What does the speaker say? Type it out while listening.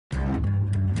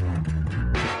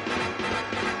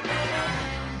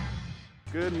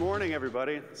Good morning,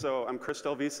 everybody. So I'm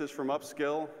Delvizis from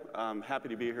Upskill. I'm happy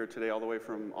to be here today all the way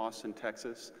from Austin,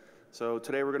 Texas. So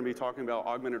today we're going to be talking about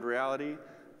augmented reality,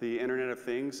 the Internet of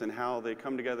Things, and how they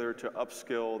come together to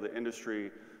upskill the Industry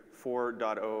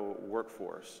 4.0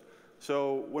 workforce.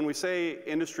 So when we say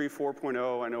Industry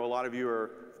 4.0, I know a lot of you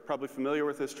are probably familiar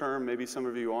with this term, maybe some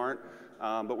of you aren't,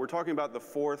 but we're talking about the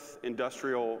fourth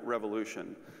industrial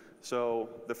revolution. So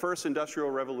the first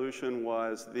industrial revolution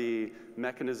was the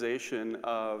mechanization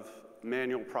of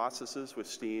manual processes with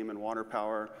steam and water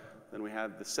power. Then we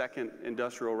had the second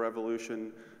industrial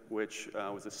revolution, which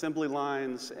was assembly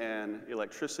lines and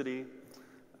electricity.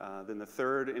 Then the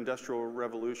third industrial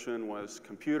revolution was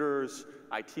computers,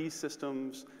 IT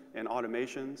systems, and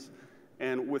automations.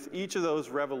 And with each of those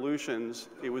revolutions,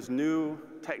 it was new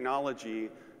technology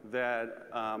that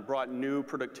brought new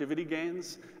productivity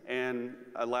gains and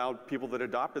allowed people that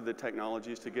adopted the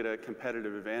technologies to get a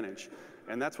competitive advantage.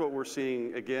 And that's what we're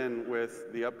seeing again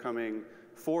with the upcoming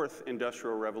fourth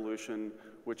industrial revolution,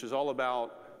 which is all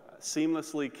about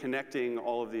seamlessly connecting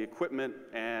all of the equipment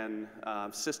and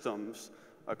systems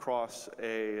across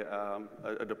a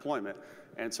deployment.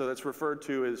 And so that's referred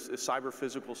to as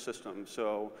cyber-physical systems,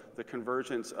 so the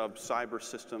convergence of cyber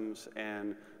systems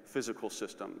and physical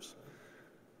systems.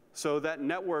 So that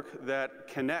network that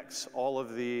connects all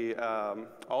of the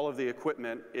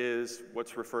equipment is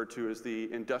what's referred to as the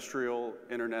industrial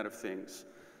Internet of Things.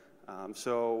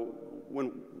 So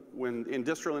when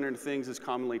industrial Internet of Things is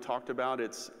commonly talked about,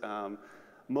 it's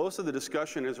most of the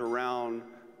discussion is around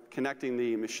connecting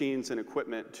the machines and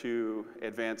equipment to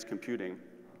advanced computing.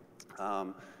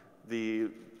 The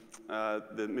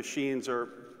machines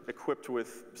are equipped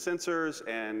with sensors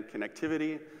and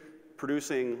connectivity,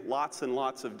 producing lots and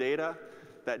lots of data.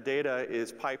 That data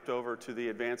is piped over to the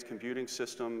advanced computing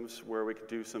systems where we could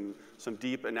do some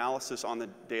deep analysis on the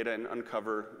data and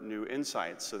uncover new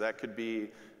insights. So that could be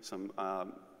some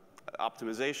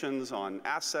optimizations on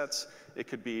assets. It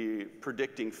could be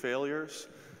predicting failures.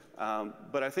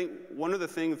 But I think one of the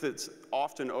things that's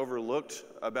often overlooked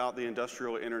about the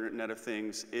industrial Internet of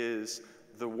Things is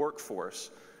the workforce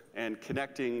and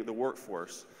connecting the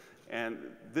workforce. And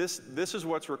this is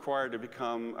what's required to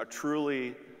become a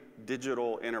truly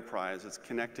digital enterprise. It's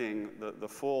connecting the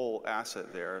full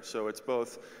asset there. So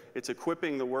it's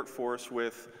equipping the workforce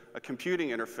with a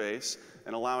computing interface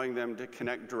and allowing them to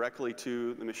connect directly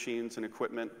to the machines and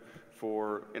equipment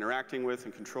for interacting with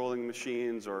and controlling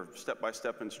machines, or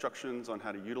step-by-step instructions on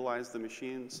how to utilize the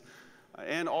machines,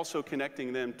 and also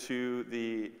connecting them to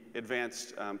the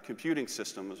advanced computing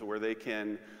systems where they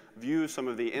can view some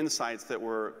of the insights that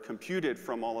were computed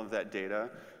from all of that data,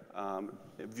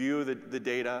 view the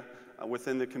data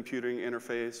within the computing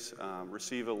interface,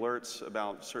 receive alerts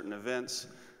about certain events.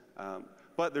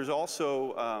 But there's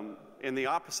also, in the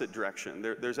opposite direction,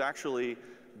 there's actually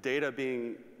data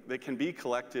that can be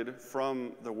collected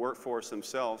from the workforce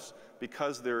themselves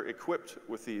because they're equipped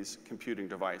with these computing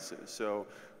devices. So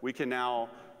we can now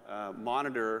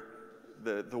monitor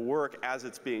the work as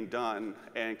it's being done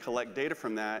and collect data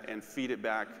from that and feed it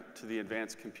back to the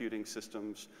advanced computing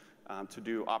systems to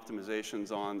do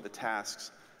optimizations on the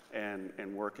tasks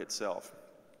and work itself.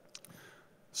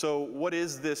 So what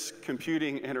is this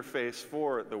computing interface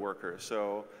for the worker?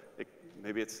 So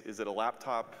is it a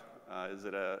laptop? Is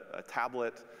it a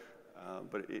tablet?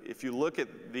 But if you look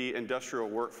at the industrial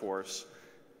workforce,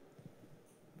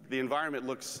 the environment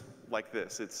looks like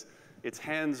this. It's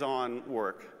hands-on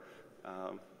work.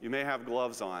 You may have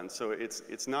gloves on, so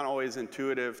it's not always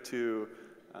intuitive to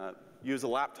use a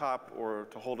laptop or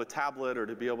to hold a tablet or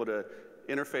to be able to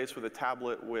interface with a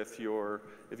tablet if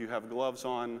you have gloves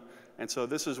on. And so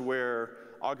this is where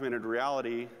augmented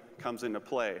reality comes into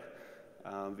play,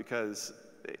 because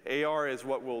AR is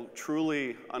what will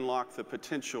truly unlock the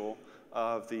potential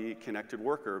of the connected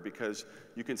worker, because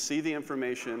you can see the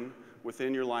information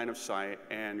within your line of sight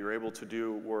and you're able to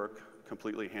do work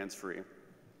completely hands-free.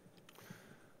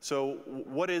 So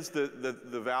what is the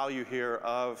value here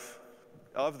of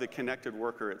the connected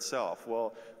worker itself?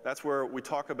 Well, that's where we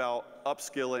talk about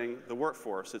upskilling the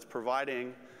workforce. It's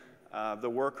providing the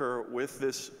worker with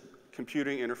this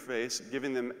computing interface,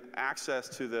 giving them access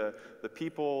to the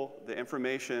people, the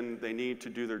information they need to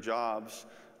do their jobs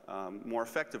more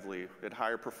effectively at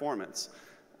higher performance.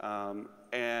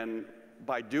 And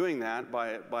by doing that,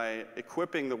 by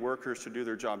equipping the workers to do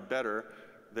their job better,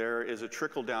 there is a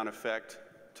trickle-down effect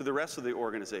to the rest of the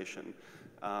organization.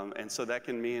 And so that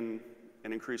can mean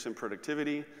an increase in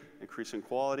productivity, increase in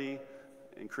quality,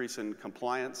 increase in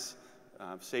compliance,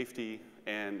 safety,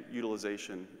 and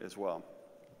utilization as well.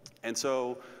 And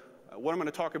so what I'm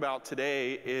going to talk about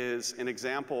today is an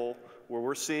example where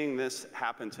we're seeing this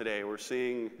happen today. We're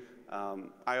seeing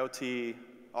IoT,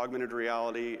 augmented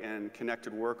reality, and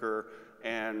connected worker,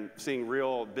 and seeing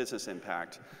real business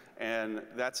impact. And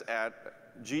that's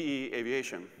at GE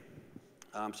Aviation.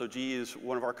 So GE is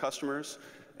one of our customers,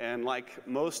 and like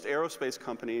most aerospace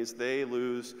companies, they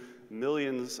lose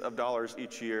millions of dollars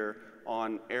each year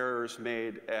on errors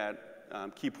made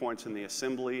at key points in the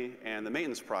assembly and the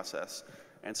maintenance process.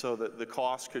 And so the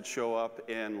cost could show up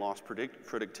in lost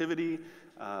productivity,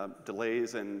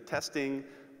 delays in testing,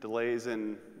 delays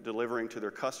in delivering to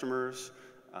their customers,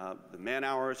 the man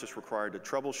hours just required to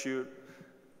troubleshoot.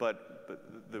 But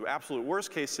the absolute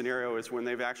worst case scenario is when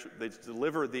they've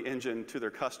delivered the engine to their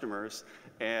customers,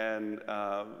 and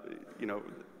you know,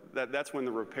 that's when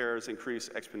the repairs increase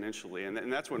exponentially,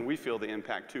 and that's when we feel the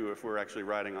impact too, if we're actually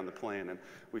riding on the plane and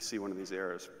we see one of these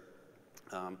errors.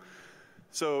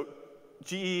 So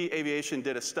GE Aviation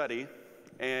did a study,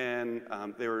 and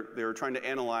they were trying to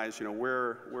analyze, you know,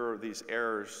 where are these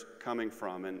errors coming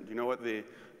from, and you know what the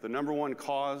number one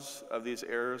cause of these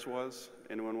errors was?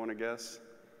 Anyone want to guess?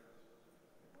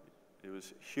 It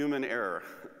was human error.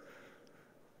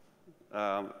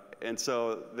 And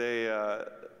so they,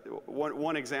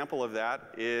 one example of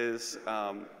that is,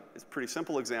 it's a pretty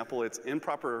simple example. It's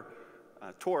improper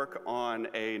torque on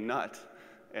a nut.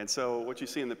 And so what you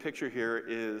see in the picture here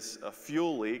is a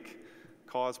fuel leak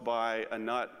caused by a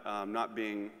nut not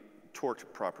being torqued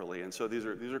properly. And so these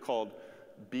are called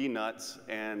B nuts,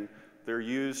 and they're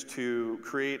used to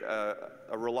create a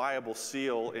reliable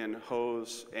seal in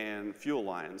hose and fuel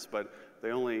lines, but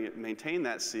they only maintain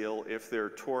that seal if they're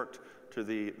torqued to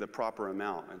the proper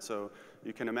amount. And so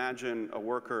you can imagine a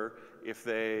worker, if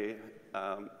they're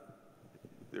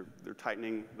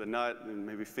tightening the nut and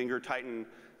maybe finger tighten,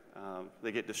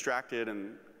 they get distracted,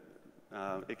 and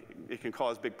it can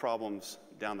cause big problems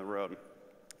down the road.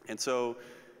 And so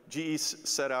GE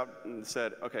set out and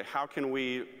said, okay, how can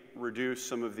we reduce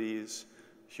some of these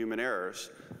human errors?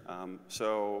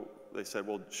 So they said,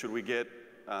 well, should we get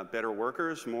better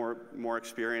workers, more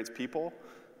experienced people?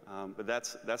 But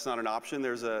that's not an option.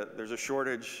 There's a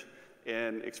shortage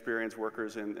in experienced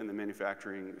workers in the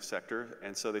manufacturing sector.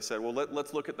 And so they said, well,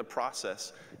 let's look at the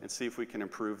process and see if we can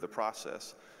improve the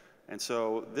process. And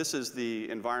so this is the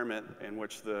environment in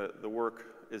which the work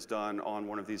is done on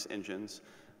one of these engines.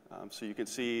 So you can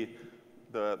see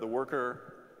the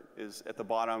worker is at the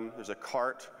bottom. There's a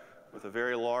cart with a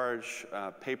very large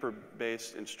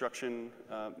paper-based instruction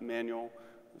manual.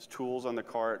 There's tools on the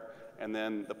cart, and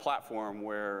then the platform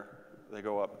where they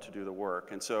go up to do the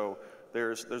work. And so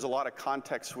there's a lot of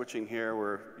context switching here,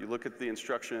 where you look at the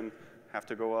instruction, have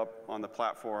to go up on the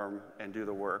platform and do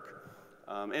the work.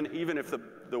 And even if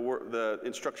the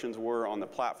instructions were on the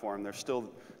platform, there's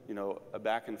still, you know, a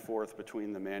back and forth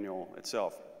between the manual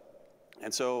itself.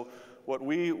 And so what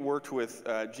we worked with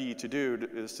GE to do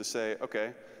is to say,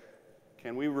 okay,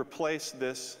 can we replace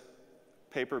this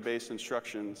paper-based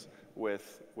instructions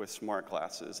with smart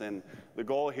glasses? And the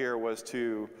goal here was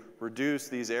to reduce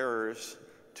these errors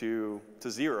to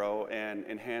zero and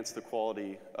enhance the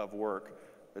quality of work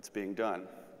that's being done.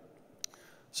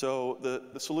 So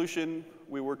the solution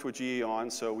we worked with GE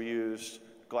on, so we used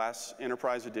Glass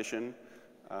Enterprise Edition.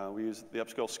 We used the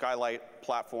Upskill Skylight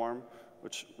platform,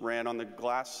 which ran on the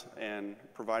glass and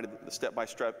provided the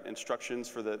step-by-step instructions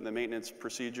for the maintenance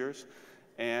procedures.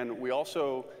 And we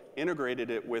also integrated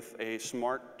it with a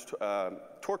smart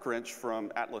torque wrench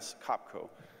from Atlas Copco.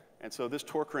 And so this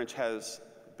torque wrench has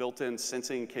built-in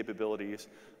sensing capabilities,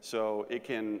 so it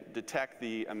can detect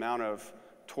the amount of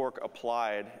torque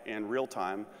applied in real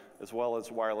time, as well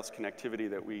as wireless connectivity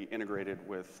that we integrated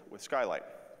with Skylight.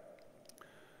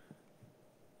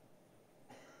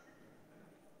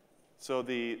 So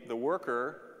the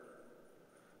worker,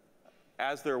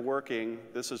 as they're working,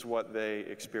 this is what they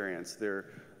experience. They're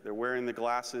wearing the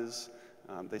glasses.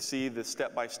 They see the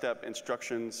step-by-step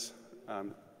instructions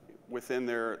within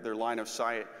their line of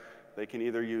sight. They can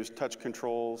either use touch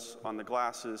controls on the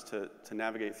glasses to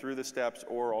navigate through the steps,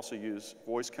 or also use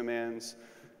voice commands.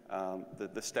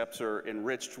 The steps are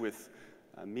enriched with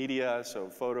media, so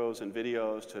photos and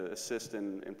videos to assist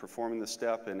in performing the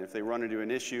step. And if they run into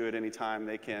an issue at any time,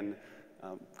 they can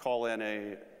call in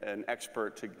an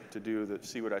expert to do the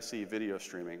See What I See video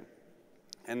streaming.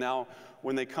 And now,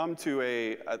 when they come to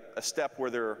a step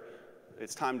where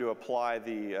it's time to apply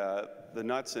the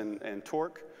nuts and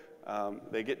torque,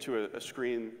 they get to a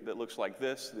screen that looks like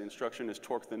this. The instruction is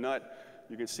torque the nut.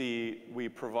 You can see we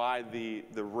provide the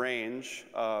range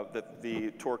that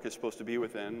the torque is supposed to be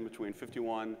within, between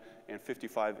 51 and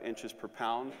 55 inches per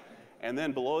pound. And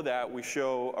then below that, we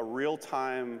show a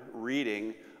real-time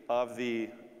reading of the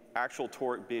actual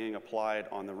torque being applied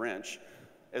on the wrench,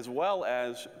 as well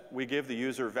as we give the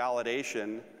user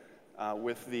validation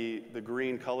with the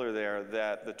green color there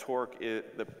that the torque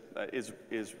is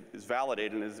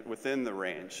validated and is within the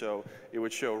range. So it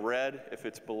would show red if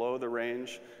it's below the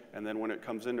range, and then when it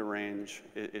comes into range,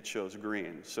 it shows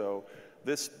green. So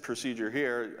this procedure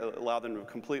here allowed them to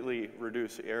completely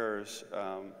reduce errors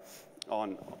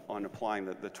on applying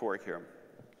the torque here.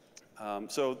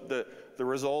 So the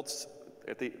results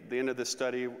at the end of this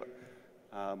study,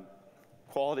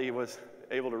 quality was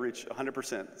able to reach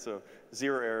 100%, so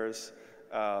 0 errors,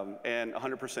 and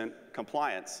 100%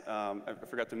 compliance. I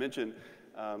forgot to mention,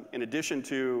 in addition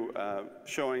to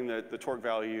showing the torque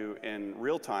value in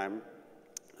real time,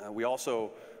 we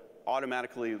also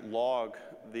automatically log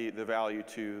the value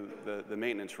to the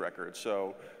maintenance record.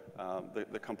 So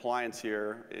the compliance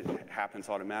here, it happens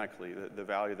automatically. The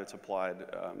value that's applied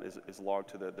is logged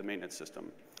to the maintenance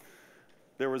system.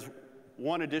 There was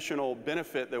one additional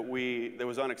benefit that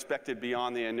was unexpected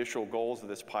beyond the initial goals of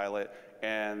this pilot,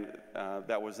 and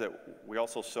that was that we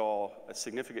also saw a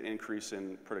significant increase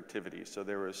in productivity. So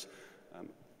there was,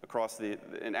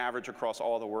 an average across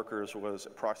all the workers was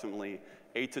approximately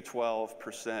 8 to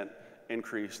 12%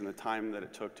 increase in the time that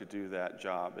it took to do that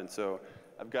job. And so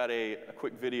I've got a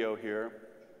quick video here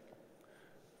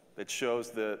that shows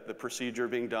the procedure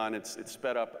being done. It's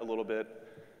sped up a little bit.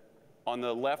 On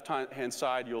the left-hand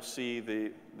side, you'll see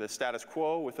the status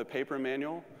quo with the paper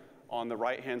manual. On the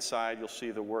right-hand side, you'll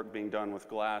see the work being done with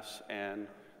glass and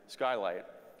skylight.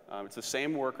 It's the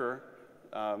same worker.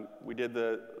 We did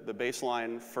the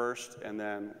baseline first and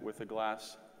then with the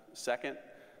glass second.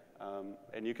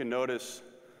 And you can notice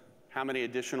how many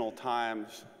additional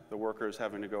times the worker is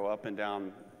having to go up and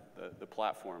down the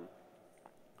platform.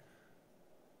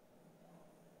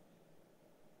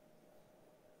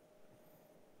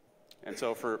 And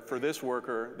so for this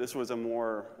worker, this was a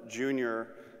more junior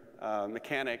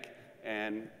mechanic,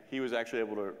 and he was actually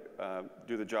able to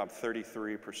do the job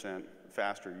 33%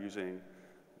 faster using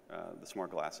the smart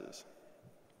glasses.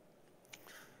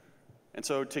 And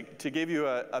so to give you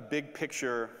a big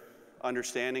picture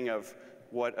understanding of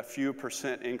what a few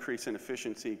 % increase in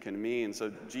efficiency can mean, so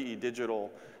GE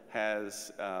Digital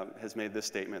has made this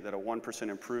statement that a 1%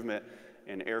 improvement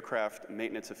in aircraft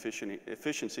maintenance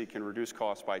efficiency can reduce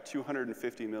costs by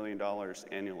 $250 million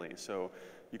annually. So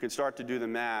you can start to do the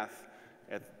math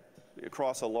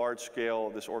across a large scale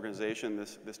of this organization.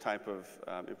 This type of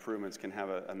improvements can have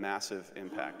a massive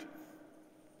impact.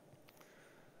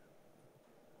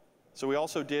 So we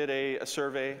also did a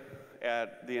survey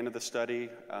at the end of the study.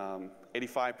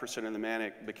 85% of the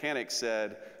mechanics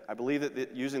said, I believe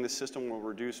that using this system will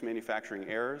reduce manufacturing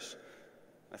errors.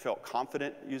 I felt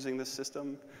confident using this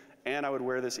system, and I would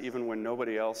wear this even when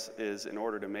nobody else is in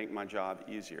order to make my job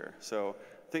easier. So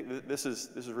I think that this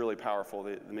is really powerful.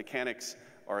 The mechanics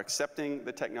are accepting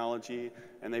the technology,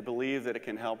 and they believe that it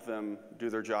can help them do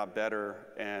their job better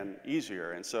and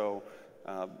easier. And so,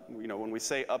 when we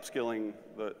say upskilling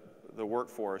the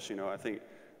workforce, I think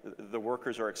the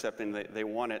workers are accepting that they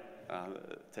want it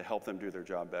to help them do their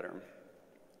job better.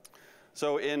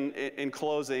 So in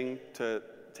closing, to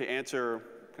answer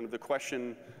kind of the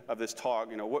question of this talk,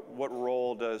 what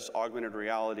role does augmented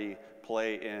reality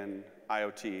play in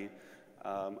IoT?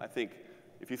 I think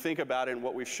if you think about it and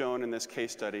what we've shown in this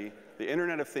case study, the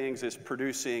Internet of Things is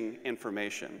producing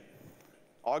information.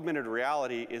 Augmented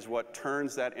reality is what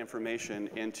turns that information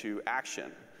into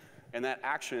action. And that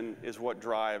action is what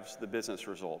drives the business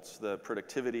results, the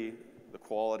productivity, the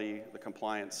quality, the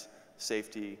compliance,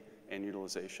 safety, and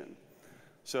utilization.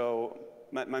 So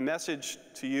my message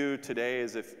to you today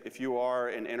is if you are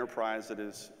an enterprise that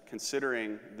is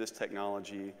considering this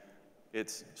technology,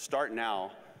 it's start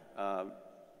now,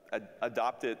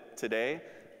 adopt it today.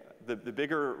 The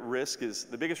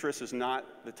biggest risk is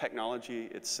not the technology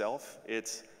itself,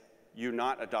 it's you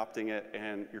not adopting it,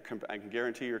 and I can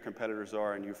guarantee your competitors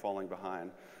are, and you falling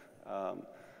behind.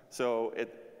 So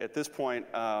at this point,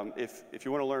 if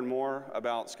you want to learn more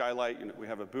about Skylight, we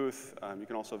have a booth. You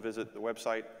can also visit the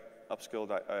website,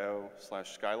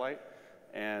 upskill.io/skylight.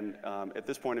 And at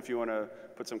this point, if you want to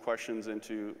put some questions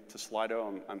into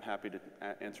Slido, I'm happy to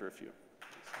answer a few.